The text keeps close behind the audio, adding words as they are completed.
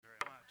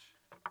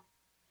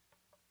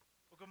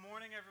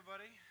morning,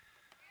 everybody.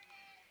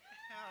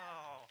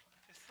 Oh,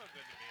 it's so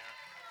good to be here.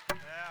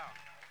 Yeah.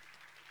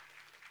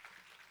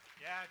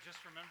 Yeah, just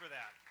remember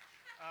that.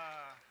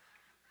 Uh,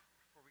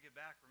 Before we get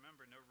back,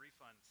 remember, no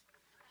refunds.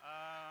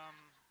 Um,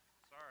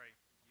 Sorry,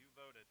 you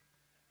voted.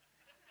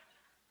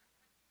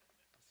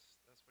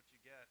 That's what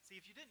you get.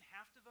 See, if you didn't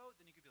have to vote,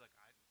 then you could be like,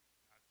 that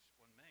just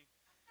wasn't me.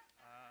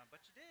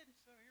 But you did,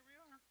 so here we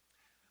are.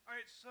 All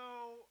right,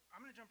 so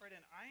I'm going to jump right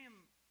in. I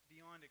am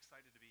beyond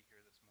excited to be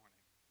here this morning.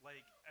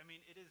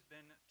 It has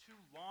been two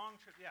long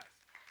trips. Yes.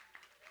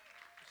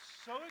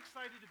 So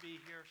excited to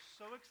be here,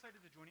 so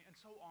excited to join you, and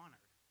so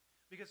honored.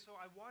 Because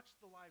I watched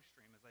the live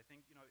stream, as I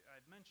think,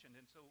 I've mentioned,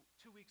 and so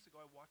 2 weeks ago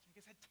I watched, and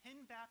you guys had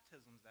 10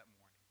 baptisms that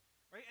morning,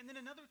 right? And then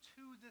another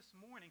 2 this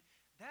morning.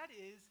 That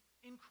is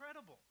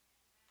incredible,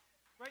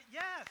 right?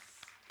 Yes!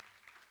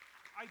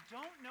 I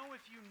don't know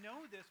if you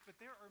know this, but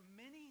there are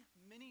many,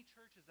 many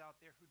churches out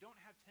there who don't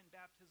have 10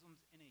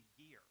 baptisms in a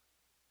year,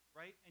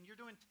 right? And you're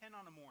doing 10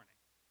 on a morning.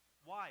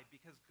 Why?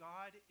 Because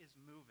God is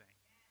moving.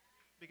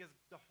 Because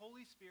the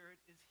Holy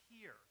Spirit is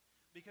here.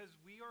 Because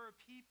we are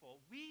a people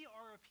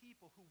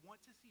who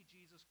want to see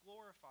Jesus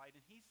glorified.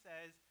 And he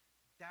says,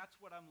 that's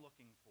what I'm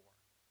looking for.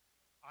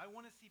 I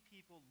want to see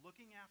people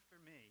looking after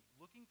me,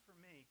 looking for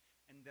me,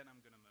 and then I'm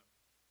going to move.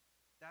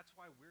 That's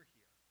why we're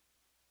here.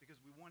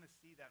 Because we want to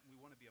see that and we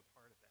want to be a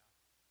part of that.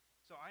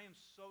 So I am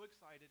so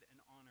excited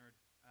and honored.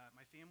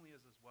 My family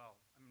is as well.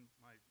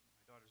 My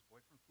daughter's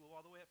boyfriend flew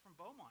all the way up from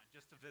Beaumont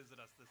just to visit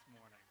us this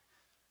morning.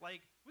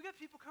 We got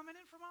people coming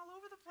in from all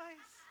over the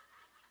place.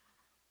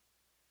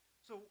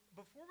 So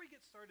before we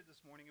get started this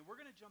morning, and we're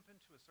going to jump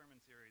into a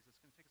sermon series, it's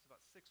going to take us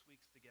about 6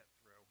 weeks to get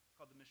through,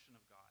 called The Mission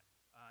of God.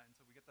 And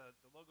so we get the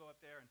logo up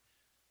there, and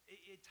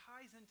it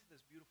ties into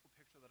this beautiful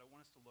picture that I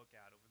want us to look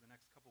at over the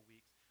next couple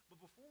weeks.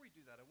 But before we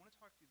do that, I want to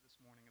talk to you this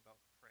morning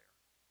about prayer.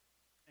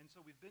 And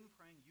so we've been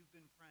praying, you've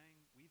been praying,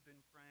 we've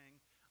been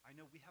praying. I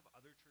know we have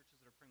other churches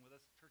that are praying with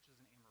us, churches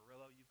in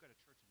Amarillo. You've got a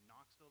church in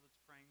Knoxville that's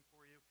praying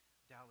for you,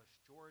 Dallas,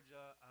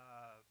 Georgia,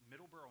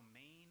 Middleborough,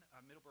 Maine,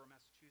 Middleborough,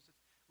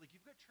 Massachusetts.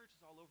 You've got churches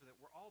all over that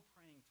we're all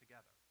praying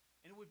together.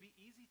 And it would be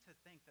easy to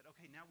think that,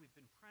 okay, now we've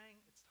been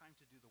praying, it's time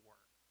to do the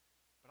work.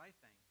 But I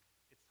think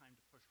it's time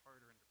to push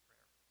harder into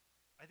prayer.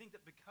 I think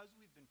that because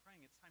we've been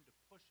praying, it's time to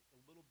push a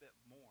little bit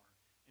more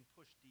and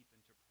push deep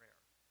into prayer.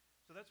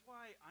 So that's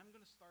why I'm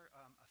going to start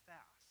a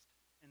fast.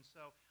 And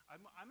so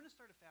I'm going to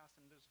start a fast,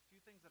 and there's a few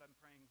things that I'm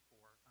praying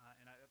for.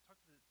 And I've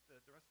talked to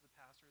the rest of the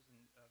pastors, and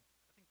I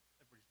think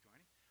everybody's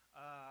joining.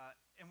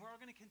 And we're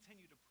all going to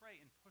continue to pray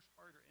and push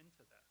harder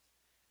into this.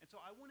 And so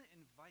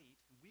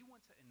we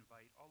want to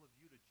invite all of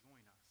you to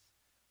join us,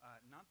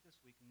 not this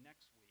week,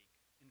 next week,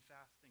 in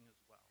fasting as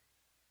well.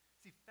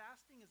 See,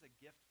 fasting is a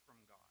gift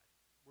from God,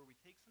 where we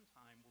take some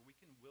time, where we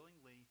can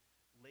willingly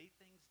lay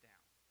things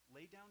down.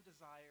 Lay down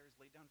desires,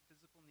 lay down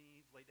physical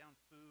needs, lay down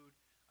food,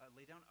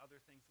 lay down other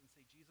things and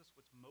say, Jesus,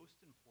 what's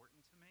most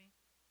important to me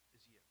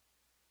is you.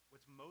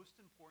 What's most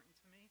important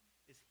to me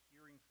is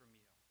hearing from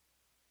you.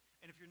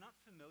 And if you're not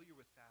familiar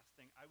with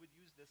fasting, I would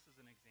use this as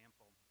an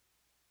example.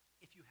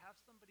 If you have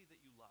somebody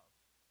that you love,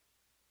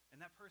 and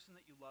that person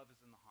that you love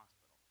is in the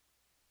hospital,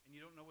 and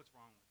you don't know what's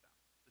wrong with them,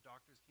 the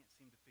doctors can't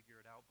seem to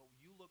figure it out, but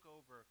you look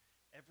over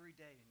every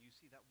day and you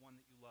see that one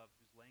that you love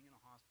who's laying in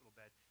a hospital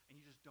bed, and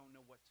you just don't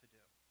know what to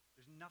do.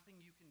 There's nothing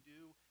you can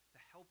do to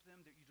help them,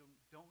 that you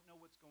don't know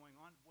what's going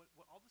on. All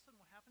of a sudden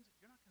what happens is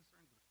you're not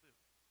concerned with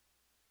food.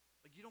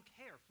 You don't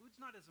care. Food's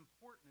not as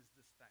important as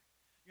this thing.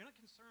 You're not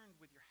concerned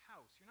with your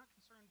house. You're not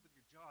concerned with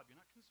your job. You're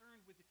not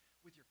concerned with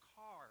your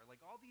car.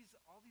 All these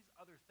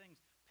other things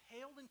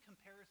pale in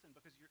comparison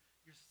because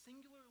you're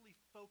singularly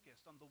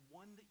focused on the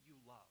one that you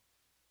love.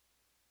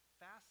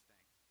 Fasting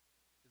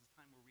is a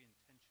time where we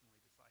intentionally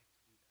decide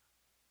to do that.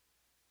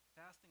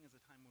 Fasting is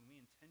a time when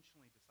we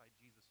intentionally decide,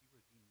 Jesus, you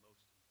are the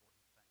most important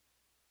thing.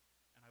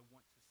 And I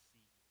want to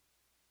see you.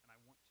 And I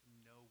want to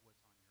know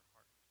what's on your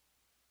heart.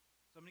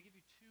 So I'm going to give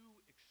you two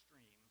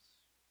extremes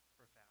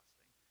for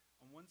fasting.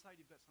 On one side,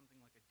 you've got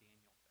something like a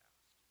Daniel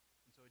fast.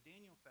 And so a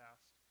Daniel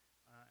fast,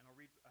 and I'll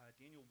read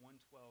Daniel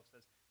 1:12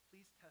 says,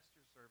 please test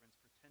your servants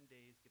for 10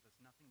 days. Give us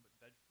nothing but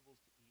vegetables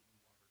to eat and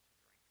water to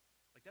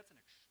drink. That's an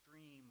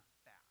extreme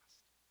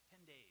fast.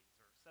 10 days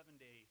or 7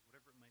 days,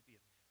 whatever it might be,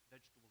 of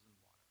vegetables and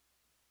water.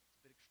 It's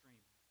a bit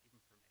extreme,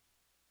 even for me.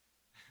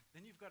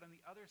 Then you've got on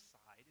the other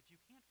side, if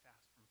you can't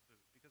fast from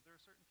food, because there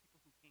are certain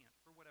people who can't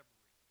for whatever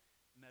reason,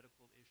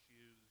 medical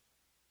issues,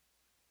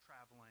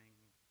 traveling,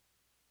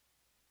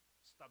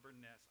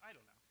 stubbornness, I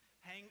don't know,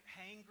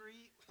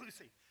 hangry,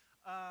 Lucy.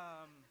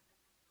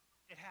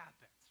 It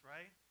happens,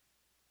 right?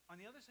 On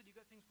the other side, you've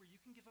got things where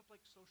you can give up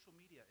social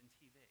media and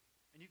TV.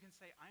 And you can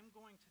say, I'm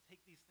going to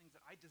take these things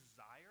that I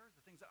desire,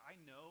 the things that I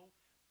know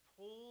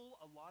pull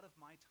a lot of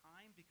my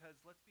time, because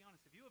let's be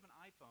honest, if you have an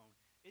iPhone,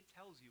 it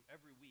tells you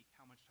every week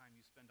how much time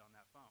you spend on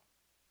that phone,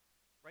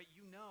 right?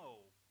 You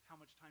know how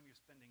much time you're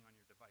spending on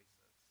your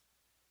devices.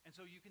 And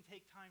so you can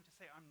take time to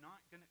say, I'm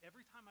not going to,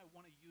 every time I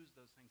want to use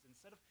those things,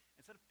 instead of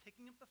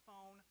picking up the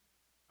phone,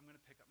 I'm going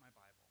to pick up my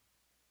Bible.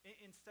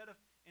 Instead of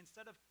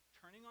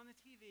turning on the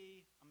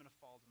TV, I'm going to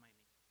fall to my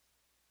knees.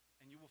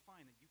 and you will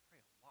find that you pray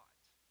a lot.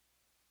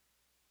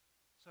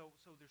 So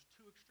there's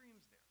two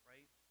extremes there,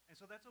 right? And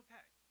so that's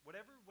okay.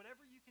 Whatever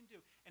you can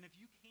do. And if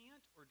you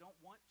can't or don't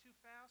want to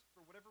fast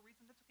for whatever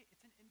reason, that's okay.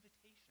 It's an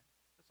invitation.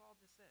 That's all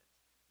this is.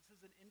 This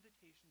is an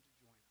invitation to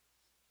join us.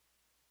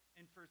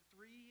 And for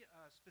three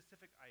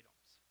specific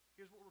items,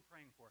 here's what we're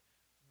praying for.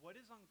 What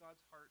is on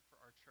God's heart for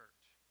our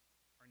church,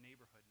 our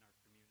neighborhood, and our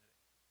community?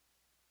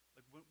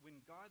 Like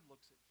when God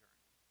looks at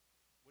Journey,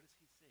 what does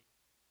he see?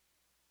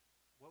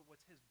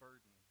 What's his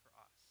burden for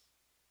us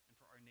and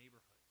for our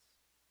neighborhoods?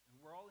 And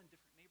we're all in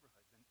different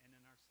neighborhoods and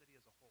in our city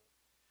as a whole.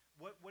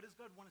 What does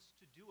God want us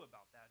to do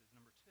about that is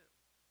number two.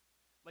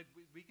 Like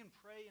we can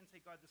pray and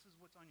say, God, this is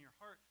what's on your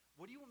heart.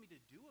 What do you want me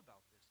to do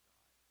about this, God?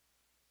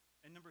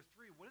 And number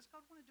three, what does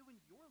God want to do in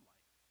your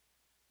life?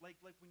 Like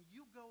when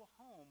you go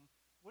home,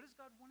 what does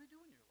God want to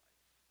do in your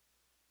life?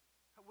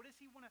 What does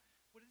he want to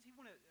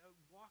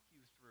walk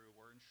you through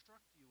or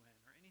instruct you in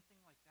or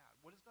anything like that?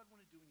 What does God want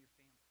to do in your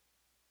family?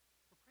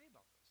 So pray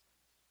about those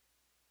things.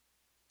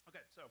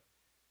 Okay, so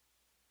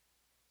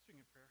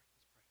speaking of prayer, let's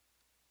pray.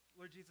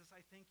 Lord Jesus,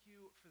 I thank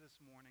you for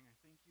this morning. I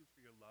thank you for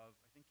your love.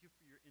 I thank you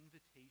for your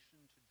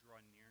invitation to draw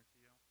near to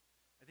you.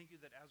 I thank you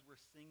that as we're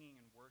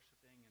singing and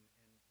worshiping and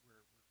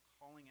we're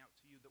calling out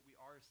to you, that we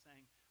are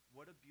saying,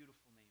 what a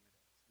beautiful name it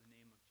is, the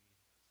name of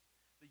Jesus.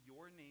 That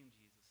your name,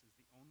 Jesus, is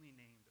the only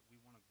name that we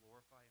want to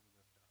glorify and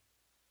lift up.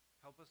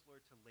 Help us,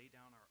 Lord, to lay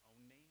down our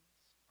own names,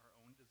 our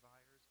own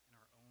desires, and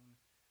our own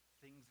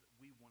things that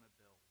we want to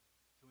build,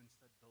 to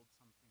instead build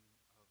something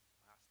of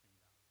lasting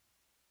value.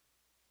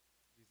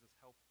 Jesus,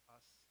 help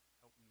us,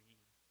 help me see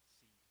clearly.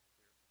 Amen.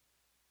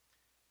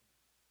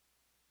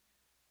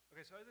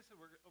 Okay, so as I said,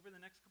 over the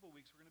next couple of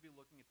weeks, we're going to be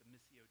looking at the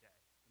Missio Dei,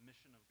 the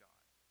mission of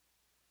God.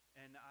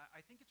 And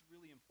I think it's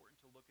really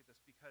important to look at this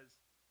because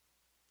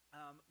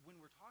when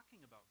we're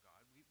talking about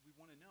God, we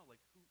want to know, like,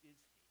 who is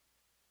he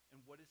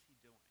and what is he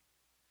doing?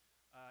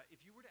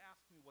 If you were to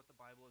ask me what the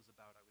Bible is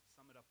about, I would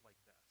sum it up like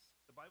this.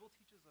 The Bible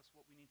teaches us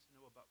what we need to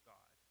know about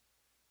God,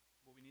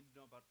 what we need to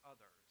know about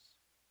others,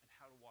 and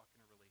how to walk in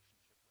a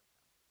relationship with him.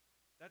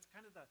 That's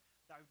kind of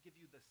I would give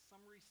you the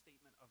summary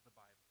statement of the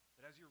Bible.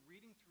 That as you're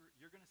reading through it,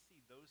 you're going to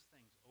see those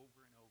things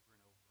over and over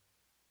and over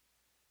again.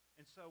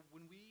 And so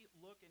when we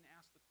look and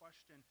ask the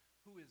question,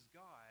 who is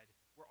God,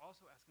 we're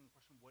also asking the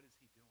question, what is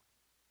he doing?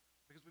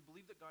 Because we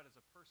believe that God is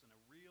a person,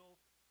 a real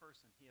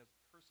person. He has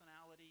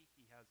personality,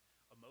 he has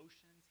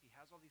emotions, he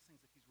has all these things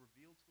that he's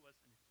revealed to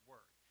us in his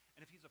word.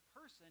 And if he's a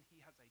person,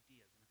 he has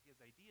ideas. And if he has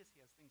ideas,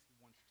 he has things he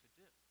wants to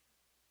do.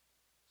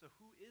 So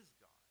who is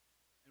God?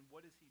 And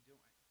what is he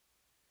doing?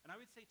 And I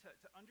would say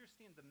to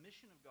understand the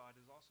mission of God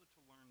is also to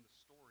learn the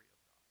story of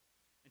God.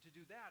 And to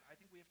do that, I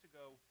think we have to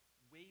go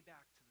way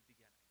back to the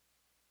beginning.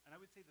 And I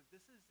would say that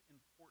this is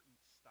important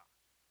stuff.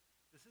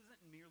 This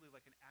isn't merely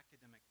like an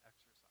academic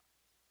exercise.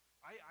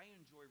 I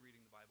enjoy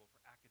reading the Bible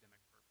for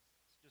academic purposes,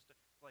 just to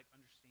like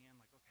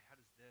understand, like, okay, how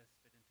does this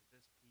fit into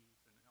this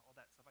piece and all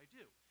that stuff. I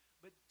do.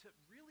 But to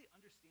really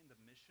understand the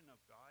mission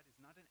of God is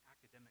not an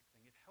academic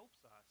thing. It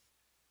helps us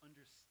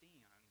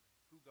understand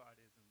who God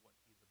is and what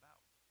he's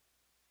about.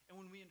 And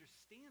when we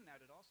understand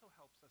that, it also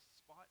helps us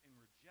spot and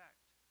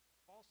reject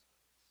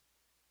falsehoods.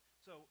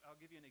 So I'll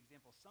give you an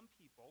example. Some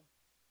people,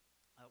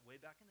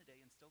 way back in the day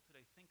and still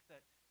today, think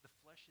that the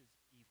flesh is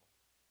evil.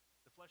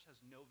 The flesh has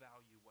no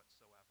value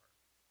whatsoever.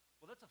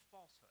 Well, that's a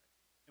falsehood.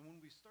 And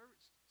when we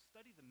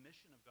study the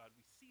mission of God,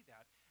 we see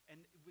that.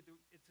 And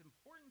it's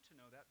important to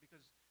know that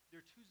because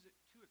there are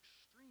two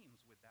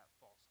extremes with that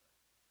falsehood.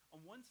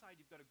 On one side,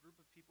 you've got a group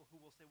of people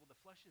who will say, well, the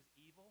flesh is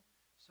evil,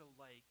 so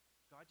like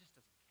God just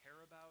doesn't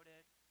care about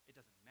it. It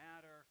doesn't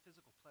matter.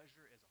 Physical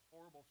pleasure is a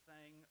horrible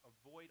thing.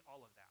 Avoid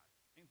all of that.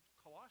 And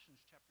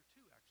Colossians chapter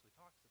 2 actually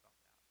talks about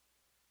that.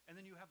 And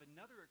then you have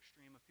another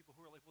extreme of people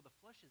who are like, well, the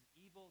flesh is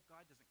evil.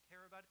 God doesn't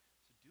care about it,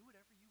 so do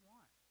whatever you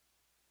want.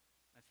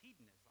 That's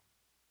hedonism.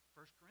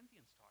 1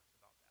 Corinthians talks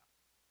about that.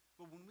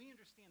 But when we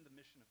understand the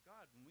mission of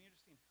God, when we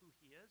understand who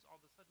he is,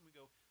 all of a sudden we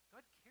go,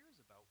 God cares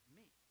about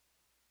me.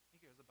 He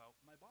cares about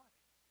my body.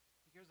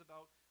 He cares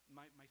about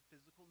my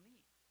physical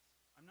needs.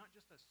 I'm not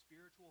just a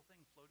spiritual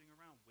thing floating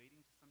around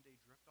waiting to someday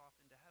drift off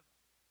into heaven.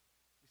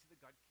 We see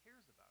that God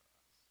cares about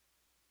us.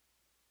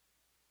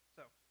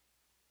 So,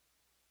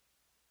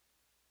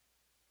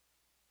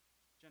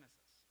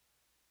 Genesis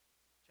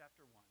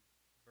chapter 1,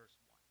 verse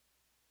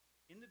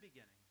 1. In the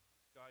beginning,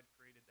 God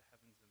created the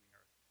heavens and the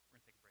earth. We're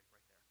going to take a break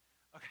right there.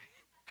 Okay,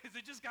 because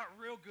it just got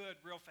real good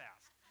real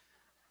fast.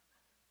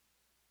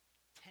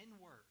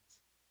 10 words.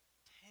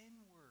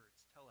 10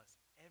 words tell us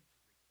everything.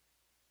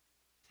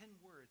 10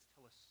 words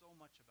tell us so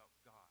much about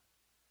God,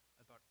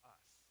 about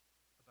us,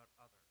 about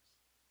others.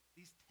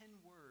 These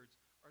 10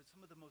 words are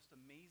some of the most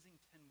amazing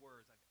 10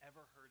 words I've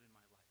ever heard in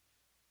my life.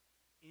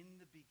 In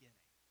the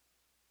beginning,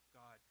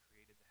 God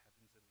created the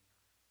heavens and the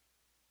earth.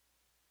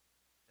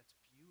 That's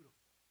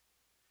beautiful.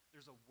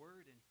 There's a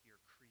word in here,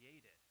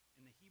 created.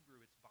 In the Hebrew,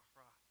 it's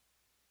bara.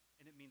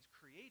 And it means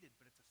created,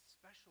 but it's a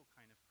special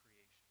kind of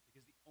creation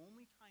because the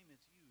only time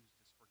it's used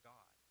is for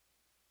God.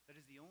 That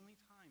is the only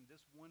time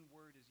this one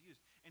word is used.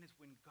 And it's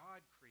when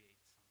God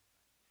creates something.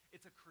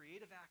 It's a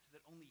creative act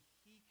that only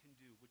he can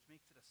do, which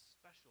makes it a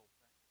special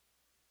thing.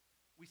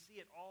 We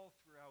see it all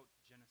throughout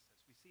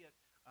Genesis. We see it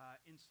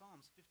in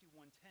Psalms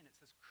 51:10. It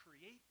says,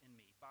 "Create in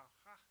me,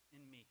 baha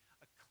in me,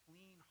 a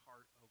clean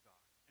heart, O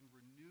God, and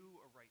renew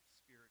a right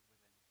spirit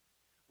within me."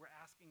 We're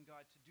asking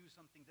God to do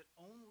something that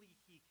only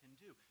he can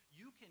do.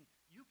 You can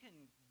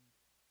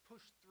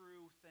push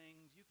through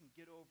things. You can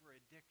get over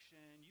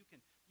addiction. You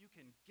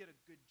can get a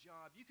good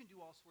job. You can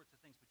do all sorts of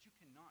things, but you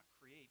cannot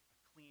create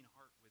a clean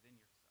heart within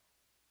yourself.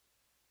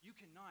 You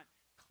cannot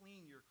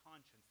clean your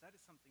conscience. That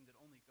is something that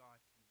only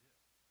God can do.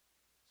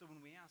 So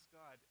when we ask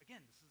God,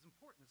 again, this is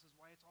important. This is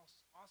why it's all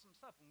awesome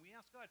stuff. When we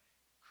ask God,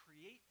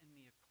 create in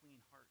me a clean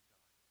heart,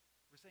 God,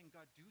 we're saying,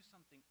 God, do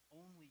something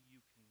only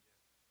you can do.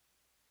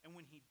 And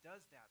when he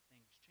does that,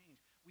 things change.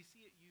 We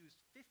see it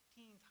used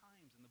 15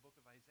 times in the book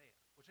of Isaiah,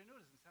 which I know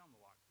doesn't sound a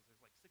lot because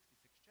there's like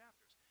 66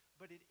 chapters,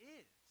 but it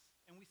is.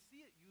 And we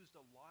see it used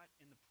a lot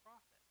in the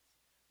prophets.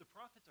 The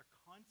prophets are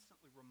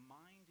constantly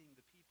reminding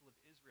the people of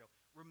Israel,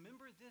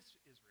 remember this,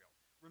 Israel.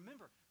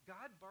 Remember,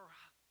 God bara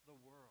the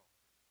world.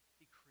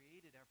 He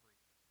created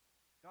everything.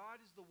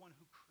 God is the one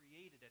who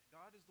created it.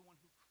 God is the one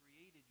who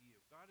created you.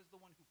 God is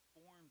the one who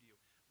formed you.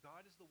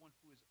 God is the one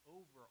who is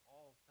over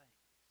all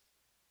things.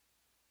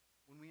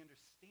 When we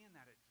understand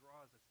that, it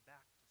draws us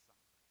back to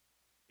something.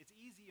 It's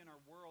easy in our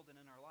world and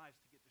in our lives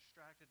to get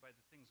distracted by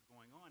the things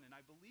going on, and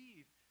I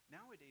believe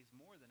nowadays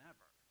more than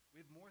ever, we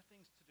have more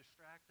things to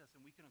distract us,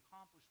 and we can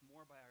accomplish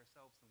more by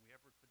ourselves than we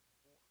ever could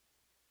before.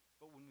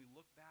 But when we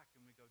look back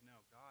and we go,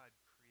 no, God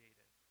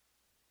created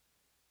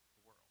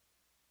the world.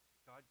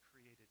 God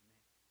created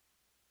me.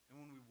 And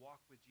when we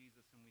walk with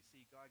Jesus and we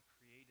see God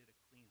created a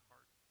clean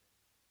heart within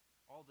me,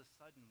 all of a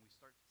sudden we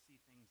start to see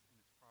things in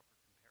its proper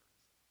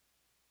comparison.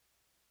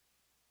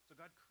 So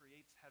God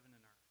creates heaven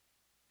and earth,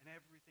 and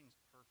everything's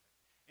perfect.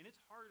 And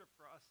it's hard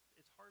for us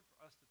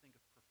to think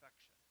of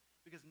perfection,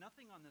 because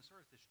nothing on this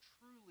earth is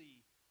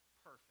truly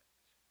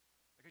perfect.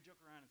 Like I joke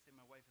around and say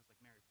my wife is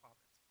like Mary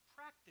Poppins,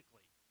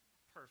 practically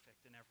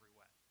perfect in every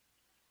way.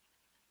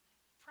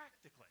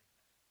 Practically.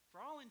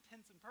 For all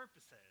intents and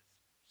purposes,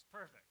 she's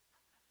perfect.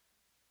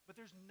 But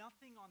there's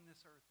nothing on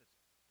this earth that's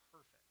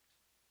perfect.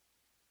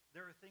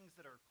 There are things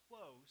that are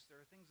close.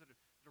 There are things that are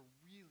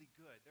really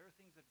good. There are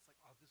things that it's like,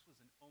 oh, this was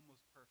an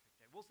almost perfect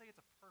day. We'll say it's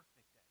a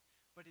perfect day,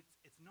 but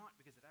it's not,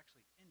 because it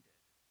actually ended.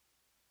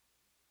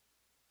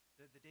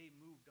 The day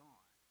moved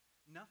on.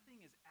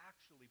 Nothing is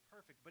actually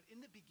perfect, but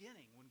in the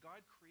beginning, when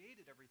God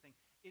created everything,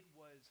 it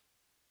was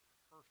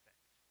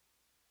perfect.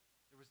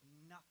 There was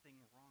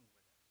nothing wrong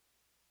with it.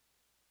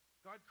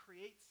 God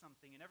creates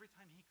something, and every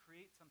time he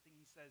creates something,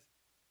 he says,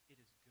 it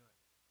is good.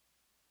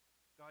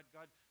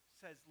 God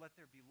says, let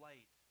there be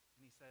light.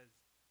 And he says,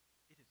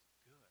 it is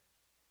good.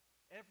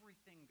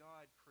 Everything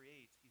God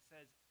creates, he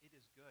says, it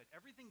is good.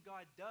 Everything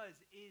God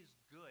does is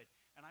good.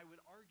 And I would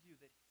argue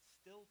that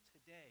still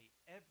today,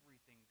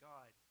 everything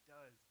God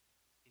does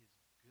is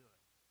good.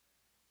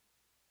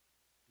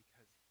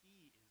 Because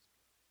he is good.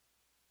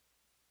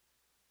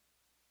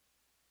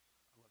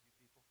 I love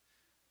you people.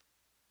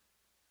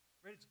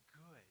 Right? It's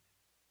good.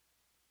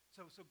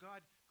 So God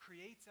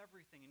creates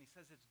everything, and he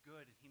says it's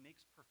good, and he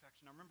makes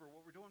perfection. Now remember,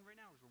 what we're doing right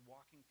now is we're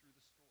walking through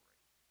the story.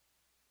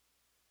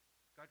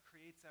 God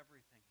creates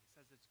everything. He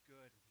says it's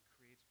good, and he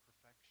creates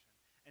perfection.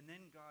 And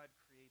then God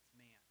creates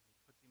man, and he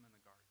puts him in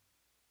the garden.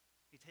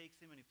 He takes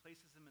him and he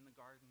places him in the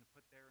garden to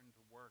put there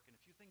into work. And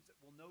a few things that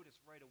we'll notice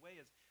right away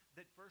is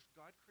that first,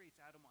 God creates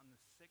Adam on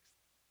the 6th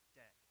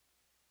day.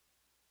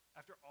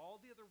 After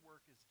all the other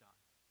work is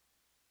done,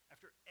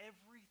 after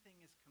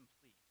everything is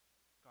complete,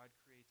 God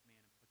creates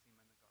man and puts him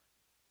in the garden.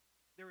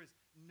 There is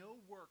no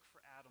work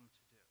for Adam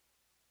to do.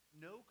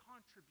 No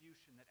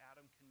contribution that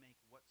Adam can make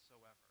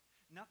whatsoever.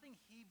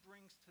 Nothing he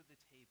brings to the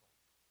table.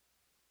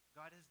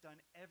 God has done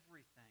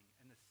everything.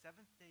 And the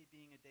 7th day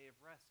being a day of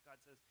rest,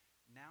 God says,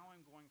 now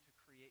I'm going to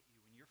create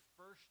you. And your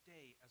first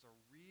day as a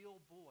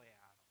real boy,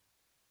 Adam,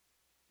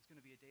 is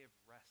going to be a day of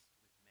rest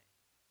with me.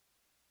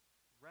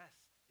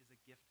 Rest is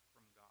a gift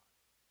from God.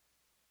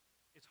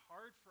 It's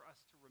hard for us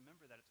to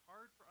remember that. It's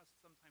hard for us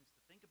sometimes to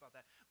think about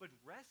that. But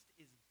rest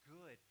is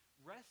good.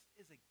 Rest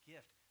is a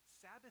gift.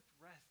 Sabbath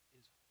rest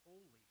is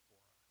holy for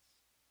us.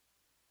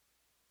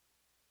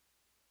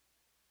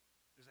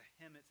 There's a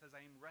hymn, it says,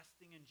 I am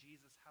resting in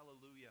Jesus,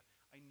 hallelujah.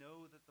 I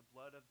know that the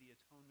blood of the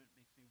atonement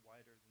makes me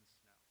whiter than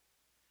snow.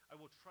 I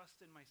will trust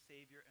in my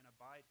Savior and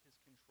abide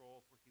his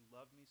control, for he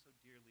loved me so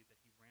dearly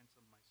that he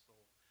ransomed my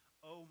soul.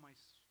 Oh, my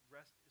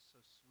rest is so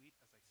sweet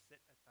as I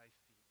sit at thy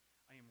feet.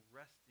 I am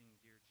resting,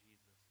 dear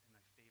Jesus, in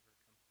thy favor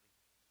complete.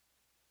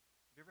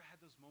 Have you ever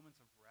had those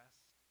moments of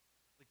rest?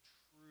 Like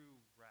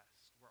true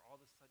rest, where all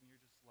of a sudden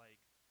you're just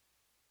like,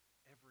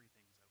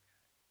 everything's okay.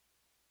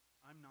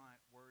 I'm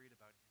not worried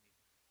about anything.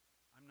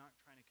 I'm not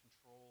trying to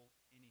control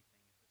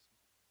anything at this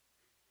moment.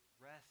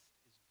 Rest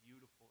is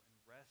beautiful, and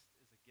rest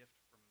is a gift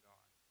from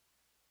God.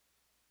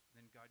 And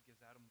then God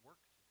gives Adam work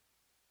to do.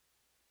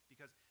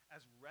 Because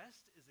as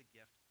rest is a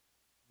gift,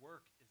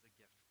 work is a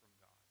gift from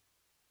God.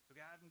 So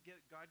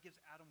God gives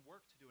Adam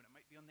work to do, and it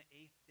might be on the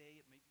 8th day,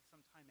 it might be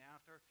sometime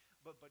after.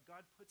 But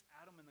God puts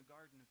Adam in the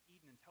Garden of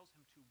Eden and tells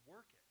him to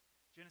work it.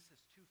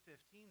 Genesis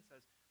 2:15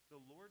 says,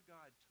 "The Lord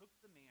God took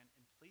the man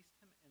and placed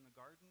him in the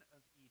Garden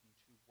of Eden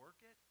to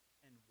work it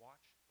and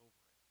watch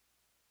over it."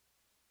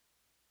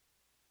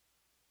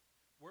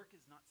 Work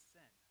is not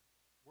sin.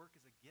 Work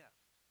is a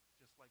gift,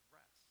 just like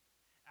rest.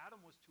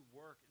 Adam was to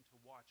work and to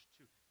watch,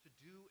 to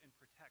do and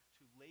protect,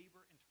 to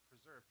labor and to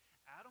preserve.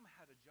 Adam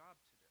had a job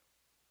to do.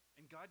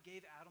 And God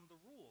gave Adam the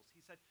rules.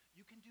 He said,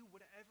 you can do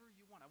whatever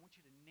you want. I want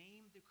you to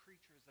name the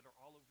creatures that are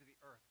all over the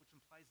earth, which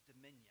implies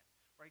dominion,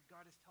 right?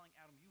 God is telling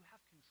Adam, you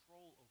have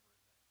control over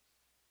things.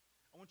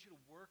 I want you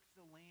to work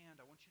the land.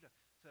 I want you to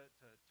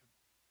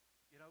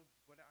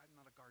I'm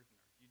not a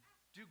gardener. You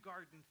do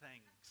garden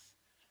things,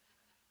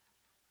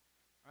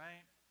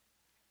 right?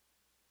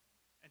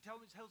 And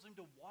tells him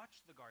to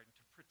watch the garden,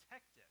 to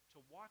protect it, to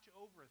watch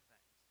over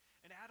things.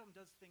 And Adam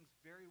does things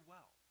very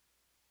well.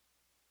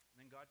 And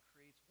then God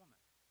creates woman.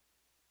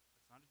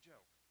 That's not a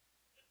joke.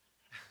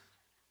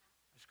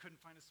 I just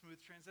couldn't find a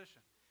smooth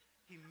transition.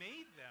 He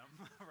made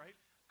them, right?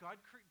 God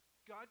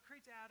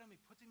creates Adam, he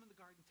puts him in the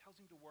garden, tells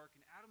him to work,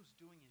 and Adam's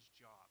doing his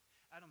job.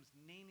 Adam's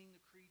naming the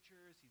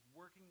creatures, he's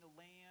working the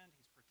land,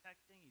 he's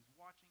protecting, he's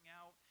watching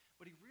out.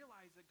 But he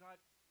realized that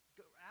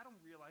Adam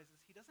realizes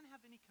he doesn't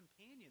have any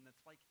companion that's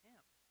like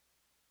him.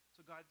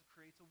 So God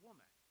creates a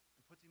woman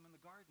and puts him in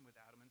the garden with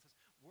Adam and says,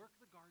 work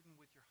the garden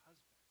with your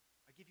husband.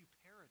 I give you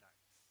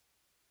paradise.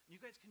 And you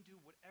guys can do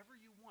whatever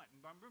you want. And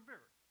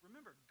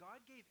remember,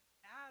 God gave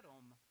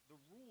Adam the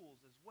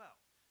rules as well.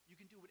 You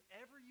can do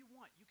whatever you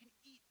want. You can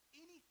eat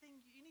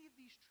anything, any of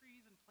these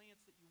trees and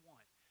plants that you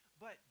want.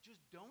 But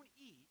just don't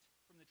eat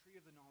from the tree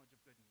of the knowledge of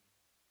good and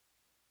evil.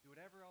 Do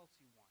whatever else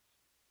you want.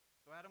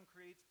 So God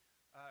creates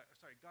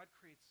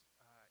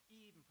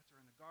Eve and puts her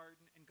in the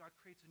garden, and God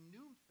creates a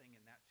new thing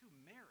in that too,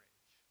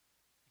 marriage.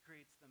 He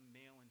creates them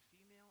male and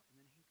female, and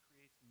then he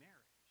creates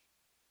marriage,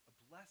 a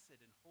blessed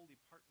and holy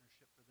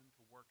partnership for them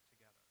to work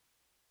together.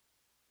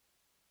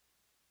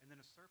 And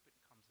then a serpent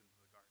comes into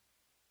the garden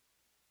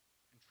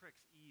and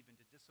tricks Eve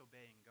into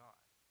disobeying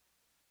God.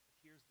 But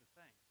here's the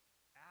thing,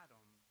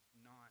 Adam did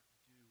not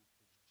do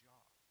his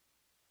job.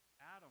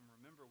 Adam,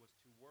 remember, was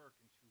to work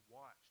and to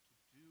watch,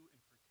 to do and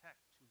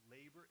protect, to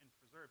labor and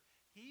preserve.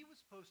 He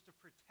was supposed to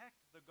protect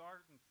the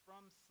garden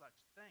from such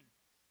things.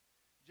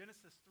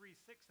 Genesis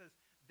 3:6 says,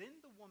 then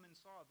the woman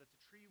saw that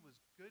the tree was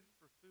good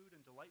for food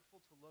and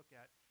delightful to look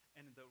at,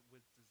 and that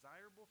was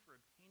desirable for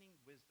obtaining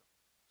wisdom.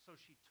 So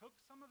she took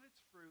some of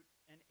its fruit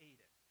and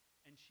ate it,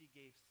 and she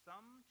gave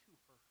some to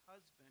her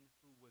husband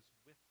who was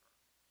with her,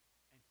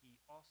 and he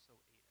also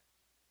ate it.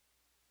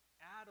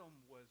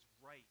 Adam was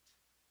right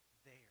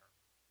there.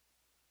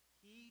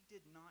 He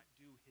did not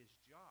do his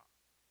job.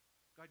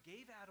 God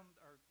gave Adam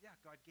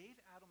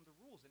the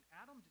rules, and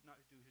Adam did not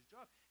do his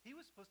job. He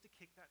was supposed to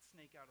kick that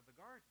snake out of the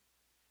garden.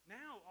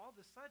 Now, all of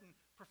a sudden,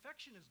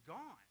 perfection is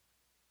gone.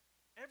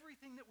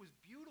 Everything that was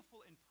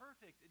beautiful and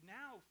perfect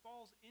now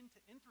falls into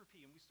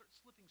entropy, and we start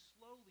slipping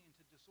slowly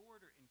into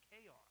disorder and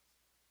chaos.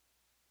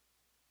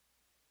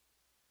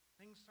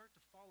 Things start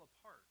to fall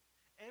apart.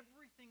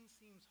 Everything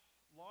seems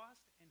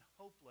lost and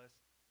hopeless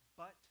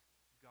but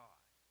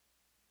God.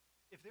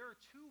 If there are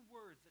two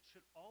words that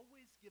should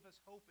always give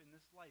us hope in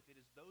this life, it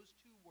is those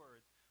two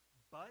words,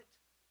 but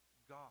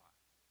God.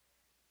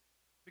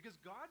 Because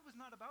God was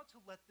not about to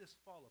let this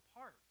fall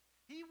apart.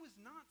 He was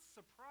not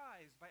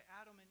surprised by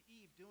Adam and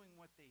Eve doing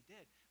what they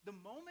did. The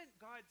moment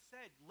God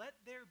said, let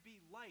there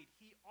be light,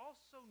 he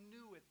also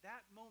knew at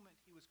that moment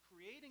he was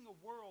creating a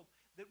world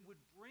that would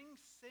bring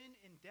sin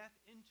and death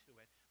into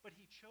it, but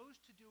he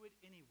chose to do it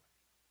anyway.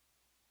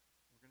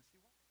 We're going to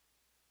see why.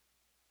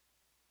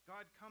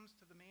 God comes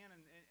to the man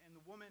and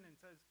the woman and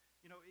says,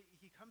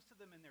 he comes to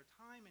them in their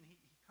time, and he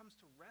comes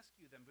to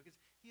rescue them because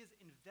he is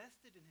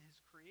invested in his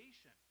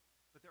creation,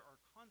 but there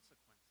are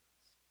consequences.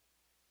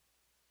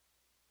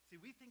 See,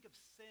 we think of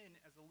sin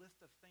as a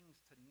list of things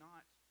to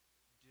not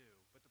do,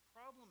 but the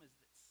problem is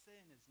that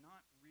sin is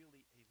not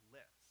really a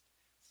list.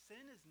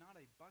 Sin is not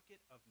a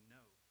bucket of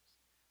no's.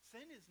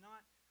 Sin is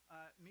not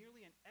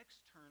merely an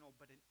external,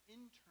 but an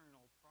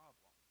internal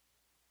problem.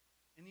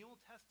 In the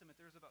Old Testament,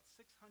 there's about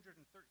 613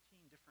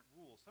 different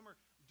rules. Some are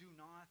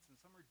do-nots, and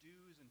some are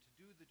do's, and to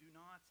do the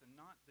do-nots and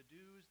not the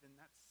do's, then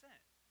that's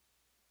sin.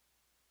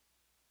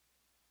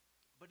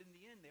 But in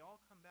the end, they all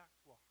come back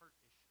to a heart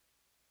issue.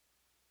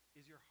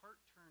 Is your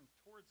heart turned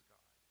towards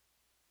God,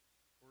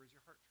 or is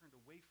your heart turned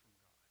away from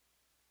God?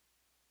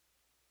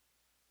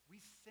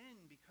 We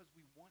sin because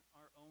we want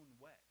our own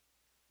way.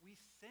 We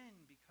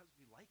sin because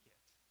we like it.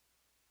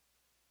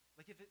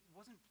 Like if it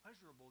wasn't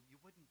pleasurable, you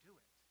wouldn't do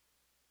it.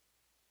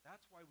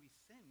 That's why we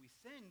sin. We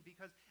sin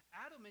because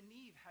Adam and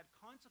Eve had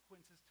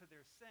consequences to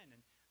their sin,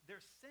 and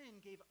their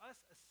sin gave us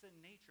a sin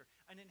nature,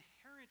 an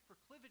inherent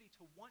proclivity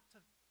to want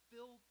to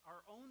fill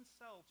our own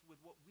selves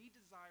with what we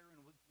desire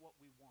and with what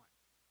we want.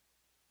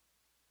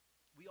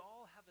 We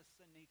all have a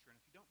sin nature, and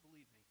if you don't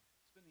believe me,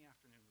 spend the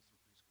afternoon with some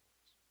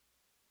preschoolers.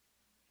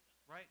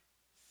 Right?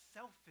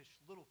 Selfish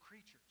little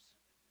creatures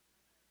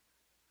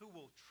who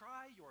will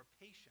try your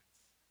patience.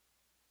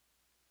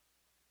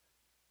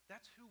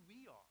 That's who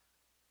we are.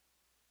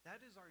 That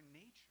is our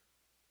nature.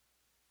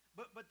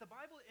 But the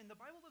Bible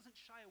doesn't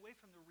shy away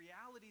from the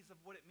realities of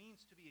what it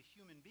means to be a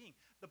human being.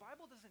 The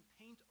Bible doesn't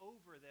paint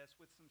over this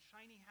with some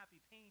shiny,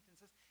 happy paint and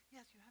says,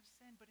 yes, you have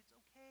sin, but it's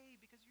okay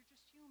because you're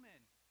just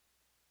human.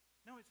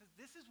 No, it says,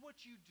 this is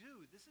what you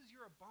do. This is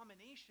your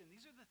abomination.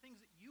 These are the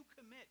things that you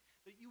commit,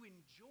 that you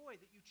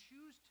enjoy, that you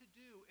choose to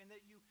do, and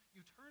that you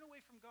turn away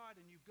from God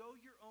and you go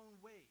your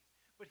own ways.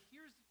 But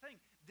here's the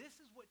thing. This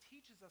is what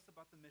teaches us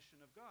about the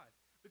mission of God.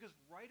 Because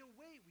right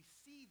away we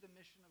see the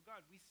mission of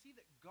God. We see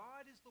that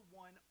God is the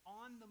one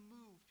on the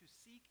move to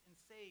seek and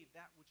save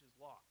that which is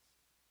lost.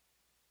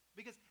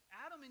 Because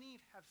Adam and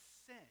Eve have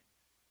sinned.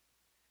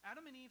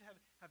 Adam and Eve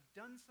have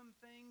done some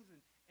things,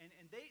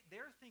 and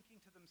they're thinking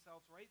to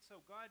themselves, right? So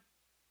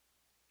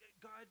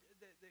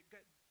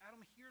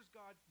Adam hears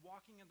God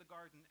walking in the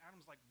garden.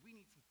 Adam's like, we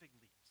need some fig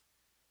leaves.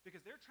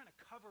 Because they're trying to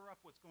cover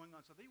up what's going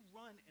on. So they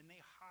run and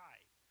they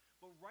hide.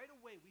 But right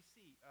away we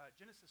see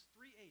Genesis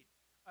 3:8.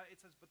 It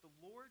says, but the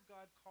Lord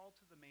God called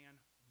to the man,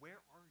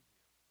 where are you?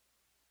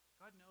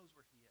 God knows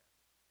where he is.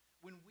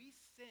 When we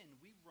sin,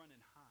 we run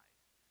and hide.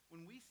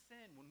 When we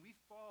sin, when we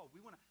fall, we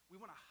want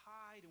to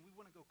hide and we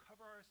want to go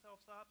cover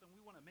ourselves up and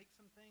we want to make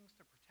some things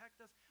to protect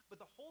us. But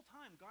the whole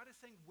time, God is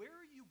saying, where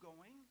are you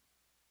going?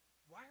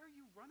 Why are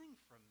you running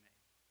from me?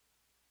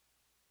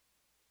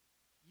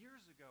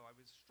 Years ago, I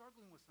was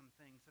struggling with some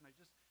things, and I'd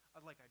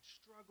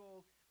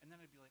struggle, and then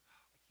I'd be like,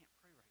 oh, I can't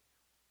pray right now.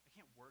 I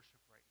can't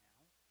worship right now.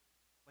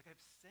 Like,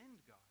 I've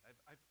sinned, God.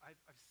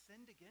 I've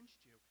sinned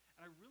against you.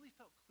 And I really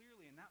felt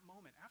clearly in that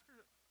moment,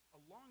 after a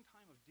long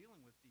time of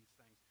dealing with these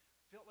things,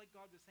 felt like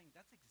God was saying,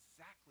 that's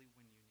exactly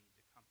when you need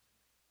to come to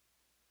me.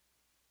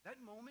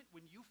 That moment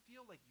when you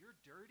feel like you're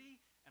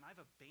dirty and I've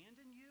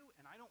abandoned you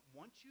and I don't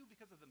want you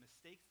because of the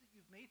mistakes that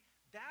you've made,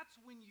 that's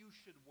when you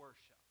should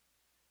worship.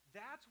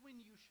 That's when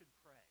you should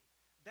pray.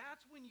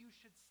 That's when you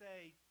should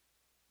say,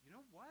 you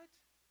know what?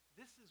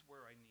 This is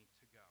where I need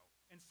to go.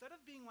 Instead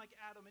of being like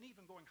Adam and Eve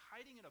and going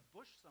hiding in a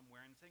bush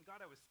somewhere and saying, God,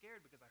 I was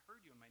scared because I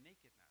heard you in my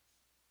nakedness.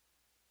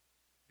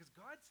 Because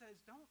God says,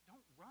 don't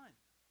run,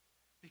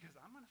 because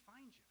I'm going to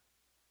find you.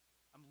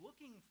 I'm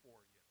looking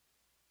for you.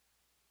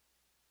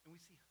 And we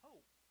see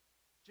hope.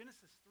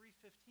 Genesis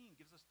 3:15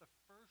 gives us the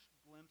first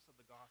glimpse of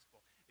the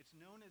gospel. It's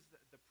known as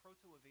the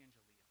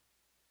proto-evangelium.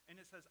 And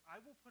it says,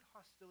 I will put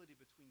hostility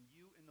between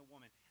you and the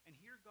woman. And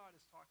here God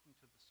is talking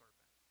to the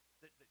serpent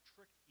that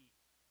tricked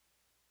Eve.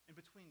 And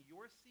between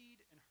your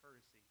seed and her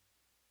seed,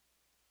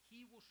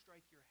 he will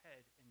strike your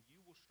head and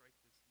you will strike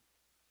his heel.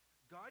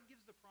 God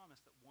gives the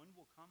promise that one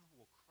will come who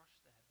will crush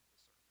the head of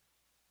the serpent,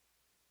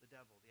 the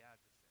devil, the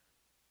adversary.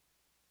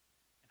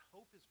 And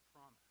hope is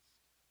promised.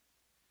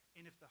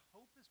 And if the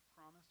hope is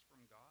promised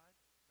from God,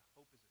 the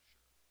hope is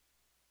assured.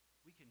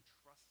 We can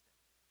trust it.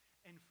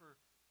 And for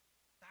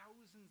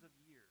thousands of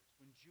years,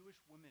 when Jewish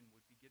women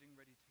would be getting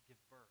ready to give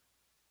birth,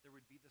 there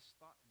would be this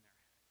thought in their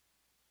head.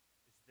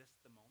 Is this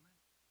the moment?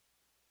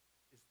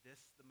 Is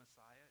this the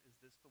Messiah? Is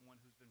this the one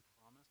who's been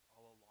promised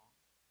all along?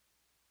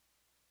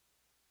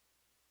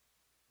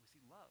 We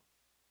see love.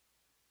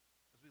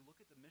 As we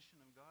look at the mission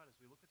of God, as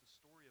we look at the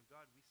story of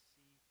God, we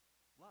see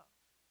love.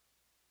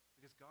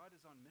 Because God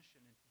is on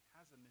mission, and he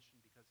has a mission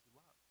because he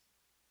loves.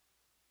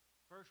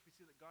 First, we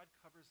see that God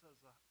covers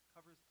us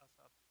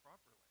up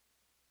properly.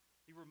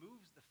 He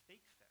removes the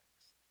fake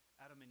fix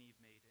Adam and Eve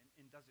made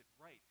and does it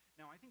right.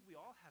 Now, I think we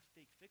all have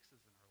fake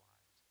fixes in our lives.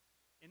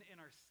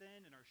 In our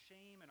sin, in our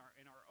shame, in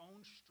our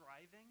own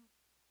striving,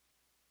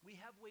 we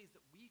have ways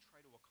that we try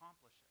to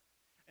accomplish it.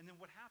 And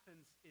then what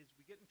happens is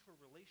we get into a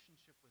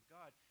relationship with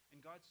God, and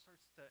God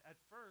starts to,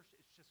 at first,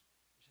 it's just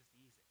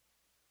easy,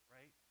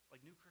 right?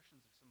 Like, new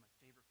Christians are some of my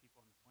favorite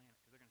people on the planet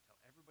because they're going to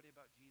tell everybody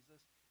about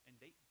Jesus, and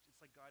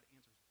it's like God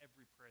answers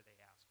every prayer they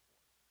ask for.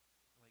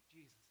 They're like,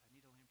 Jesus, I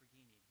need a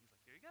Lamborghini. And he's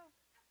like, here you go.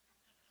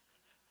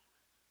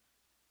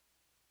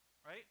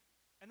 Right?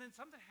 And then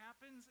something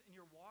happens in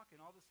your walk, and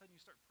all of a sudden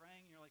you start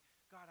praying, and you're like,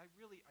 God, I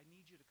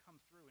need you to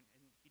come through. And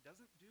he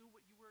doesn't do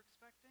what you were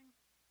expecting.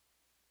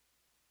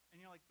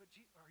 And you're like, but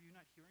are you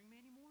not hearing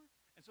me anymore?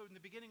 And so in the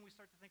beginning, we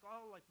start to think,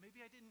 oh, like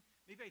maybe I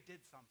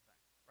did something,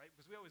 right?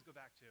 Because we always go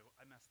back to,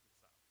 I messed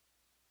this up.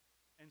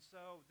 And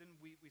so then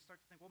we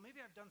start to think, well, maybe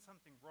I've done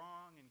something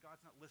wrong, and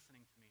God's not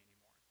listening to me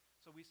anymore.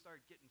 So we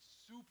start getting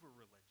super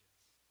religious.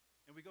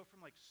 And we go from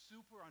like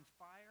super on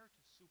fire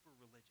to super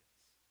religious.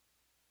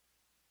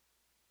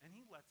 And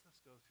he lets us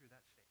go through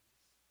that phase.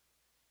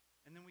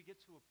 And then we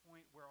get to a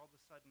point where all of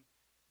a sudden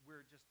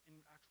we're just in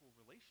actual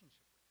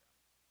relationship with him.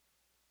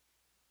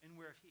 And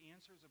where if he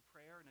answers a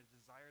prayer and a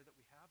desire that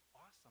we have,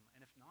 awesome. And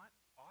if not,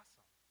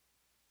 awesome.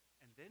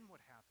 And then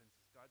what happens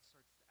is God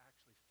starts to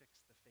actually fix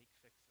the fake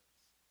fixes.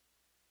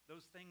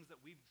 Those things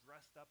that we've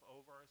dressed up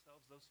over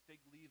ourselves, those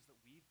fig leaves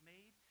that we've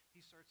made,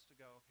 he starts to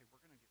go, okay,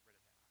 we're going to get rid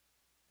of that.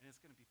 And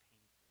it's going to be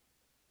painful.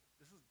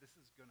 This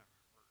is going to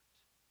hurt.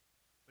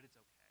 But it's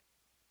okay.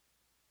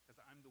 Because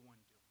I'm the one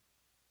doing it.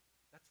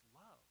 That's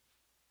love.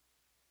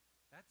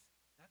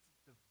 That's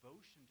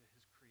devotion to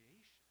his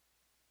creation.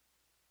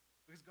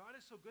 Because God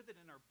is so good that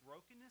in our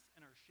brokenness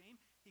and our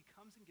shame, he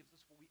comes and gives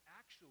us what we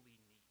actually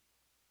need.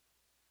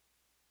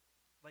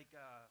 Like,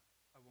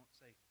 I won't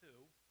say who.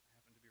 I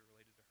happen to be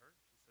related to her.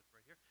 She sits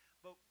right here.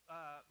 But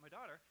my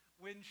daughter,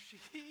 when she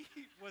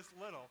was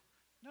little,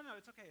 no,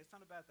 it's okay. It's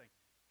not a bad thing.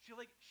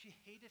 She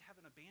hated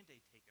having a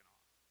Band-Aid taken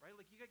off, right?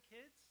 Like, you got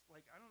kids?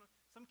 Like, I don't know.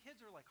 Some kids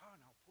are like, oh,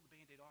 no, pull the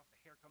Band-Aid off.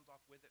 The hair comes off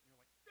with it. And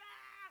you're like,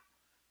 ah!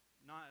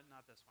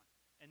 Not this one.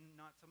 And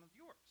not some of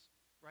yours,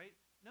 right?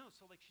 No,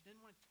 so like she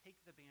didn't want to take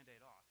the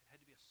Band-Aid off. It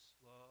had to be a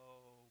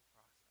slow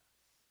process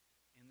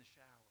in the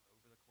shower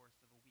over the course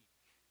of a week.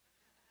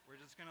 We're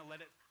just going to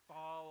let it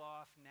fall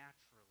off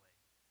naturally.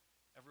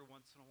 Every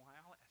once in a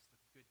while, as the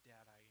good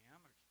dad I am,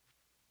 I'd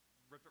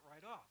rip it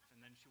right off, and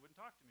then she wouldn't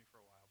talk to me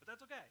for a while. But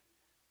that's okay.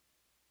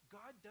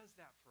 God does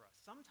that for us.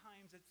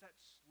 Sometimes it's that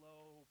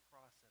slow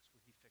process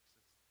where he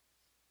fixes things.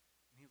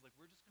 And he's like,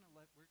 we're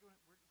going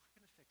to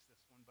fix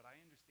this one, but I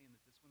understand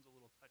that this one's a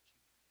little touchy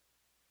for you.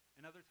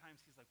 And other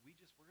times he's like, we're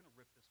going to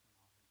rip this one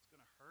off, and it's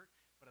going to hurt,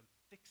 but I'm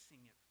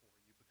fixing it for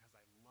you because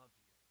I love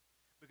you.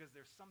 Because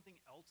there's something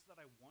else that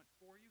I want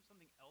for you,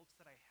 something else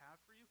that I have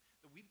for you,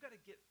 that we've got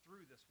to get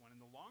through this one. And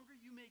the longer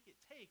you make it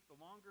take, the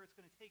longer it's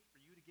going to take for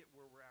you to get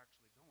where we're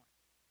actually going.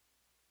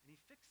 And he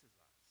fixes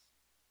us.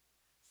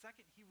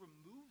 Second, he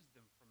removes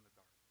them from the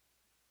garden,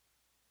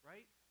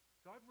 right?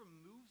 God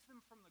removes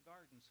them from the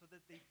garden so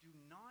that they do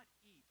not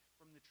eat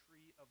from the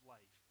tree of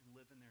life and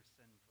live in their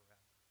sin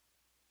forever.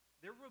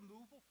 Their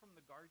removal from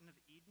the Garden of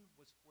Eden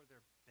was for their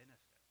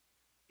benefit.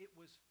 It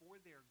was for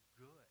their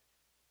good.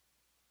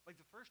 Like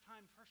the first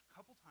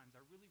couple times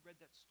I really read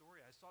that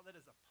story, I saw that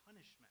as a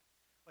punishment.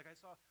 Like I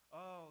saw,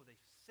 oh, they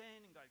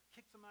sin and God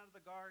kicks them out of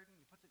the garden.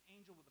 He puts an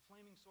angel with a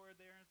flaming sword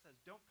there and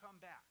says, don't come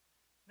back.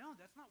 No,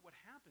 that's not what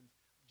happens.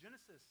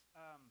 Genesis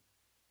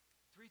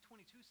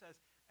 3:22 says,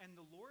 and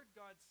the Lord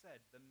God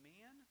said, the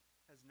man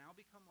has now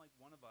become like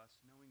one of us,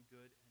 knowing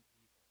good and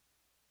evil.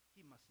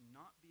 He must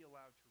not be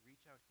allowed to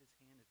reach out his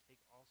hand and take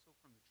also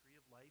from the tree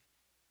of life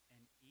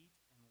and eat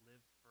and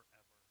live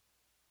forever.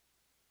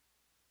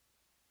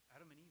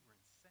 Adam and Eve were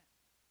in sin.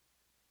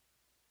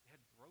 They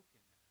had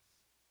brokenness.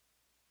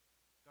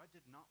 God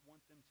did not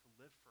want them to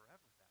live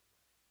forever that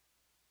way.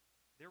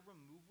 Their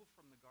removal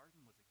from the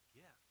garden was a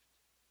gift.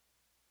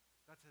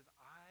 God says,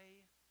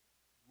 I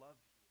love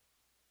you.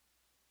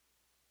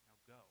 Now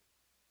go.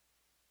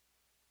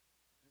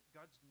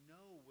 God's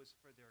no was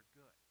for their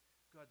good.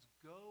 God's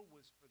go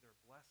was for their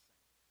blessing.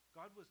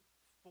 God was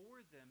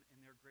for them in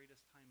their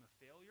greatest time of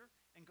failure,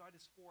 and God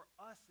is for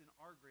us in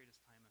our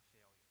greatest time of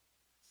failure.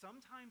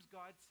 Sometimes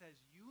God says,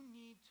 you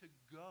need to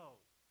go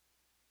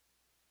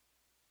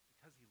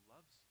because he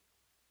loves you.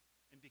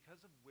 And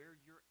because of where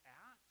you're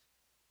at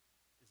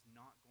is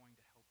not going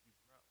to help you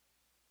grow.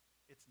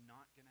 It's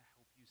not going to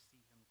help you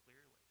see him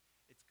clearly.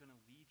 It's going to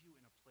leave you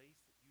in a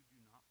place that you do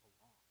not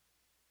belong.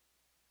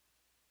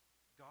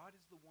 God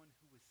is the one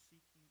who is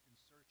seeking and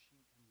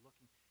searching and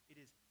looking. It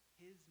is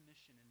his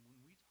mission. And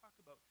when we talk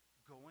about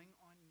going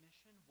on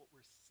mission, what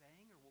we're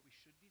saying, or what we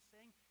should be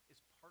saying, is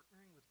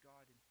partnering with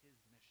God in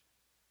his mission.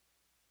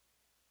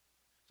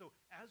 So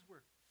as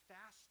we're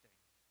fasting,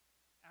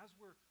 as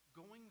we're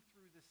going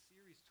through this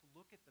series to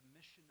look at the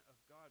mission of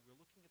God, we're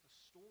looking at the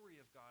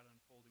story of God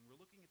unfolding, we're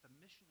looking at the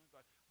mission of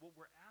God, what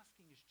we're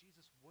asking is,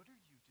 Jesus, what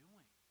are you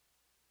doing?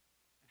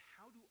 And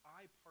how do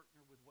I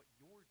partner with what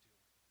you're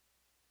doing?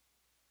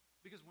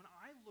 Because when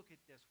I look at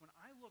this, when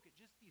I look at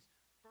just these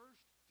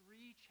first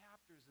 3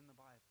 chapters in the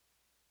Bible,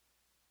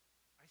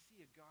 I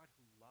see a God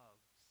who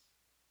loves.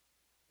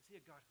 I see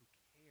a God who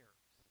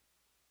cares.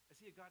 I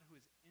see a God who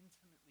is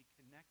intimately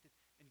connected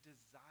and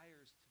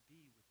desires to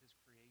be with his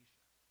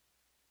creation.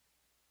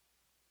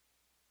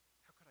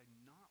 How could I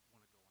not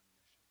want to go on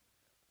mission with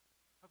him?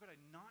 How could I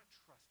not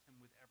trust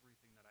him with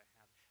everything that I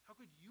have? How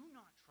could you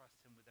not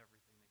trust him with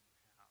everything that you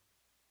have?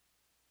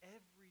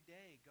 Every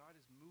day, God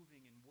is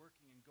moving and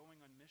working and going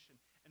on mission.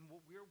 And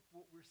what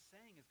we're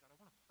saying is, God, I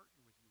want to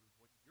partner with you with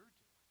what you're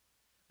doing.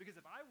 Because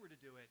if I were to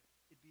do it,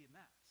 it'd be a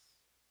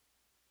mess.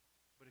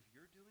 But if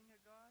you're doing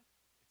it, God,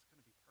 it's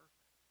going to be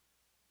perfect.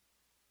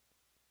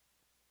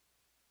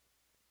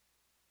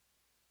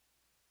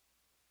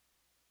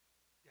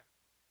 Yeah.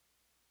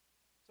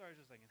 Sorry, I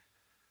was just thinking.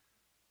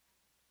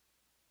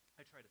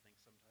 I try to think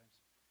sometimes.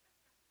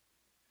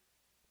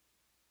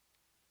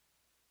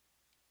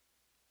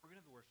 We're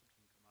going to have the worship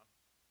team come up,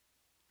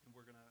 and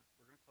we're gonna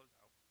close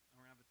out, and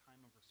we're going to have a time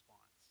of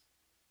response.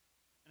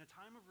 And a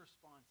time of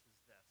response is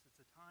this.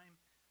 It's a time,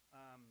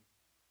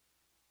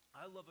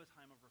 I love a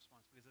time of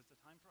response because it's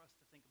a time for us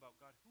to think about,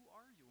 God, who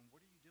are you and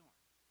what are you doing?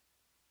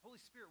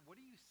 Holy Spirit,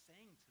 what are you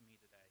saying to me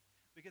today?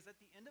 Because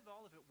at the end of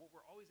all of it, what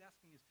we're always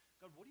asking is,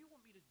 God, what do you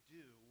want me to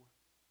do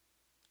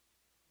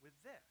with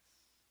this?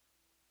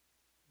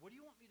 What do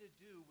you want me to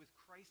do with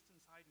Christ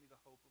inside me, the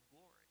hope of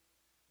glory?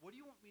 What do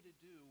you want me to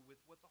do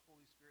with what the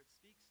Holy Spirit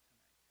speaks to me?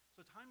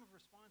 So time of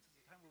response is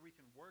a time where we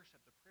can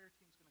worship. The prayer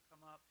team's going to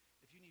come up.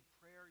 If you need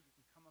prayer, you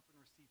can come up and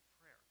receive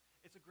prayer.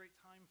 It's a great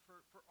time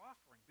for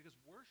offering, because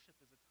worship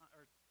is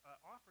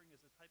offering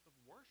is a type of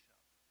worship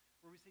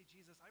where we say,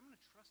 Jesus, I'm going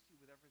to trust you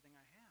with everything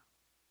I have.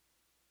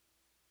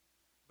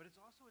 it's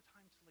also a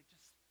time to like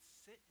just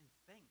sit and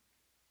think.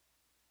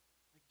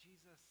 Like,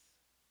 Jesus,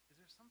 is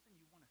there something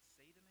you want to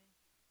say to me?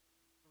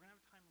 We're going to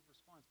have a time of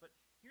response. But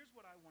here's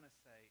what I want to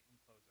say in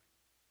closing,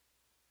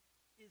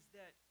 is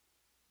that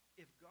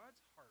if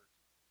God's heart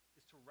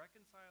is to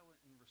reconcile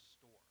and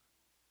restore,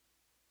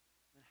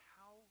 then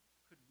how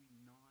could we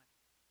not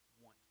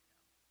want him?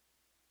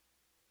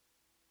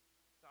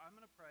 So I'm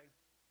going to pray,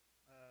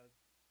 and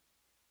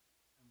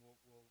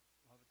we'll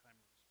have a time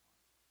of response.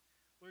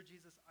 Lord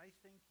Jesus, I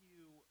thank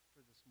you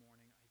for this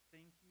morning. I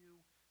thank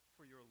you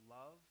for your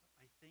love.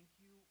 I thank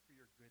you for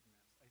your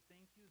goodness. I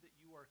thank you that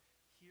you are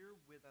here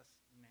with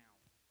us now.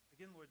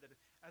 Again, Lord, that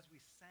as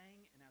we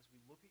sang and as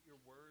we look at your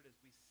word,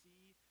 as we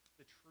see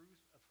the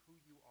truth of who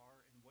you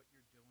are and what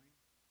you're doing,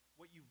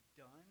 what you've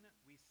done,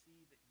 we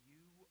see that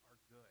you are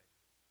good.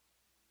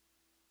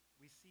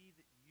 We see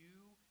that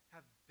you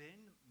have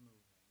been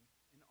moving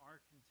and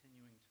are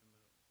continuing to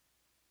move.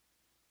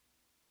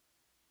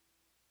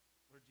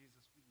 Lord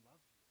Jesus, we love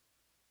you.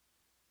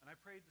 And I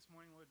prayed this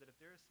morning, Lord, that if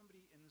there is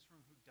somebody in this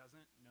room who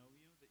doesn't know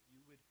you, that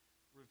you would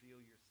reveal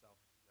yourself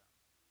to them.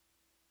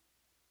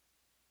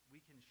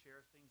 We can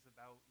share things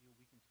about you.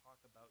 We can talk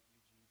about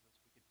you, Jesus.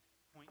 We can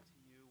point to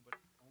you, but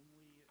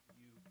only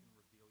you can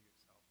reveal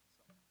yourself to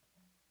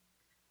someone.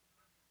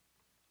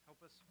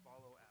 Help us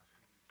follow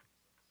after you,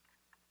 Jesus.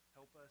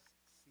 Help us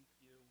seek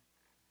you.